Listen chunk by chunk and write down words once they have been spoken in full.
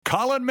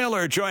Colin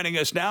Miller joining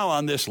us now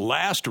on this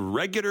last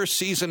regular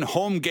season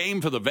home game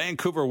for the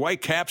Vancouver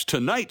Whitecaps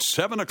tonight,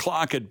 7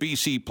 o'clock at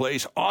BC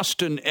Place.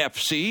 Austin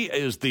FC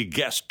is the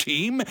guest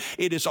team.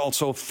 It is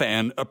also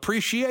Fan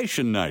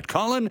Appreciation Night.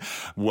 Colin,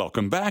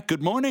 welcome back.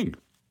 Good morning.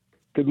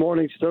 Good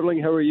morning,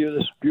 Sterling. How are you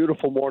this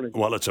beautiful morning?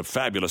 Well, it's a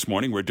fabulous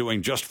morning. We're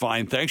doing just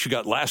fine, thanks. You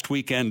got last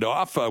weekend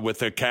off with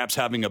the Caps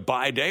having a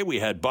bye day.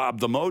 We had Bob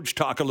the Moj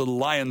talk a little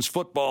Lions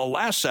football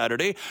last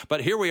Saturday.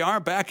 But here we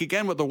are back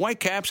again with the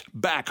Whitecaps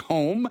back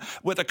home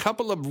with a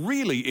couple of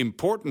really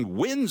important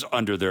wins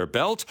under their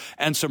belt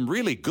and some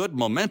really good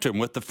momentum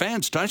with the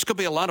fans. Tonight's going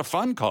to be a lot of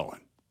fun,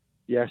 Colin.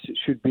 Yes, it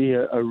should be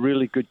a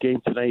really good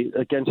game tonight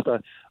against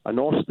an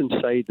Austin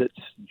side that's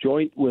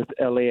joint with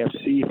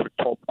LAFC for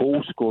top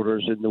goal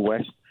scorers in the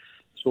West.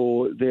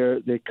 So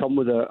they come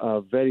with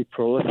a very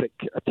prolific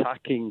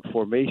attacking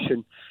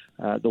formation.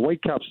 The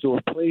Whitecaps, though,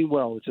 are playing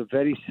well. It's a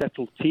very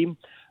settled team.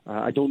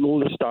 I don't know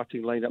the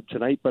starting lineup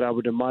tonight, but I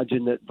would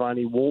imagine that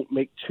Vanni won't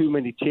make too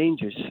many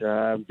changes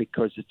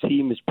because the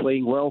team is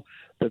playing well.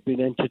 They've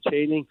been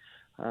entertaining.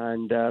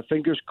 And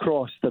fingers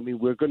crossed. I mean,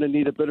 we're going to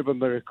need a bit of a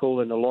miracle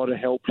and a lot of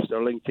help,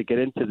 Sterling, to get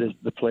into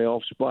the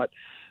playoffs. But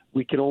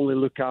we can only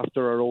look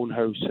after our own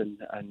house,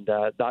 and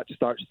that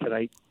starts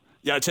tonight.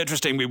 Yeah, it's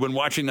interesting. We've been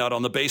watching that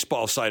on the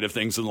baseball side of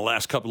things in the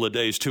last couple of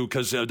days, too,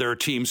 because there are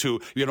teams who,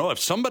 if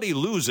somebody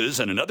loses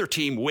and another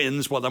team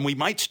wins, well, then we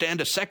might stand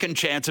a second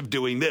chance of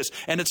doing this.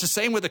 And it's the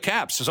same with the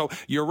Caps. So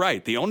you're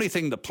right. The only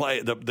thing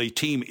the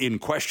team in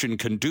question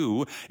can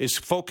do is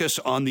focus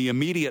on the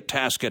immediate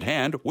task at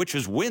hand, which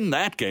is win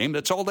that game.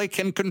 That's all they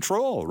can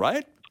control,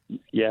 right?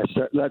 Yes,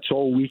 that's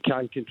all we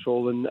can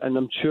control. And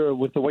I'm sure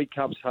with the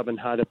Whitecaps having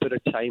had a bit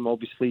of time,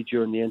 obviously,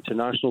 during the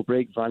international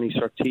break, Vanni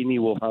Sartini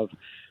will have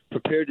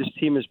prepared his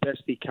team as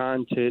best he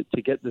can to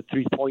get the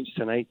 3 points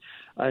tonight.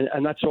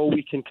 And that's all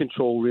we can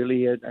control,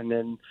 really. And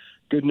then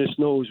goodness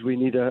knows we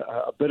need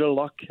a bit of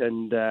luck,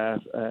 and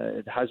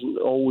it hasn't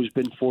always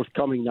been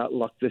forthcoming, that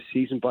luck this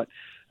season. But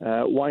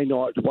why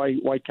not?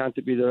 Why can't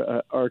it be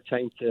our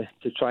time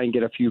to try and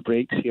get a few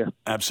breaks here?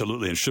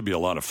 Absolutely. It should be a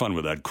lot of fun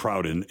with that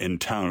crowd in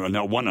town.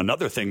 Now,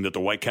 another thing that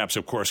the Whitecaps,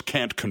 of course,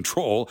 can't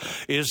control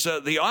is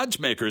the odds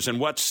makers and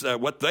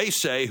what they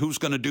say, who's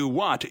going to do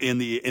what in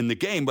the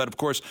game. But, of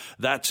course,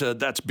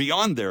 that's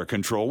beyond their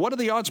control. What are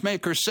the odds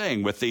makers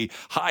saying with the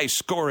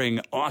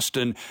high-scoring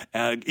Austin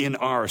in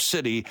our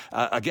city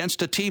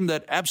against a team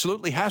that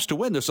absolutely has to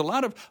win? There's a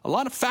lot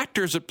of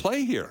factors at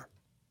play here.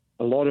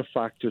 A lot of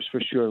factors, for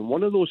sure. And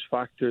one of those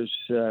factors,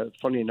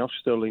 funny enough,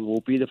 Sterling,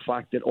 will be the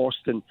fact that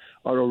Austin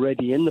are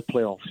already in the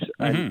playoffs.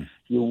 Mm-hmm. And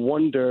you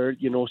wonder,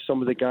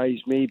 some of the guys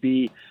may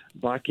be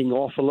backing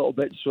off a little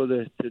bit so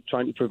they're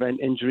trying to prevent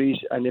injuries.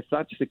 And if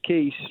that's the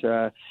case,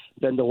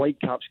 then the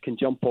Whitecaps can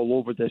jump all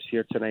over this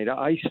here tonight.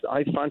 I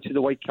fancy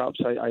the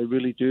Whitecaps, I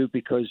really do,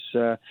 because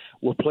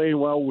we're playing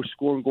well, we're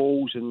scoring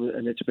goals,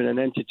 and it's been an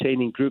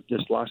entertaining group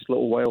this last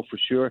little while for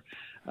sure.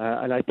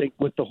 And I think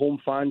with the home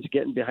fans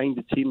getting behind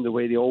the team the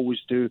way they always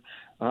do,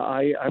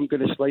 I'm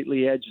going to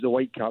slightly edge the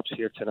Whitecaps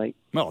here tonight.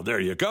 Well, there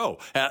you go.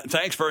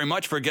 Thanks very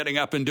much for getting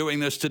up and doing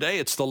this today.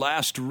 It's the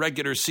last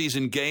regular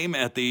season game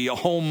at the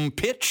home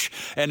pitch,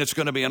 and it's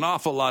going to be an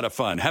awful lot of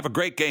fun. Have a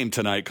great game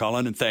tonight,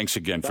 Colin, and thanks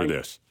again for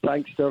this.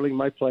 Thanks, Sterling.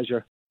 My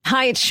pleasure.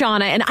 Hi, it's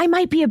Shauna, and I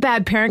might be a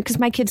bad parent because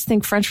my kids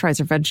think French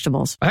fries are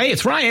vegetables. Hey,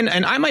 it's Ryan,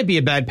 and I might be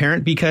a bad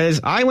parent because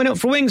I went out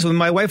for wings when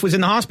my wife was in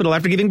the hospital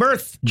after giving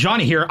birth.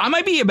 Johnny here. I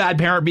might be a bad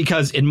parent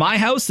because in my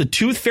house, the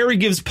tooth fairy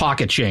gives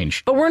pocket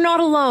change. But we're not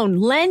alone.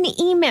 Len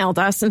emailed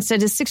us and said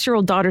his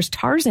 6-year-old daughter's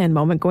Tarzan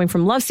moment going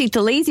from love seat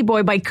to lazy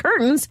boy by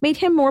curtains made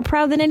him more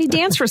proud than any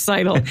dance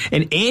recital.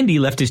 And Andy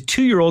left his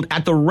 2-year-old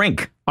at the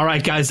rink. All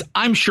right, guys,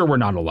 I'm sure we're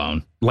not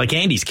alone. Like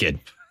Andy's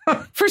kid.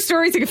 For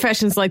stories and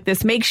confessions like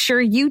this, make sure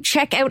you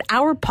check out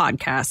our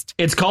podcast.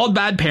 It's called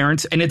Bad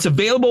Parents, and it's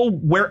available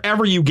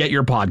wherever you get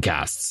your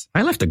podcasts.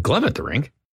 I left a glove at the rink.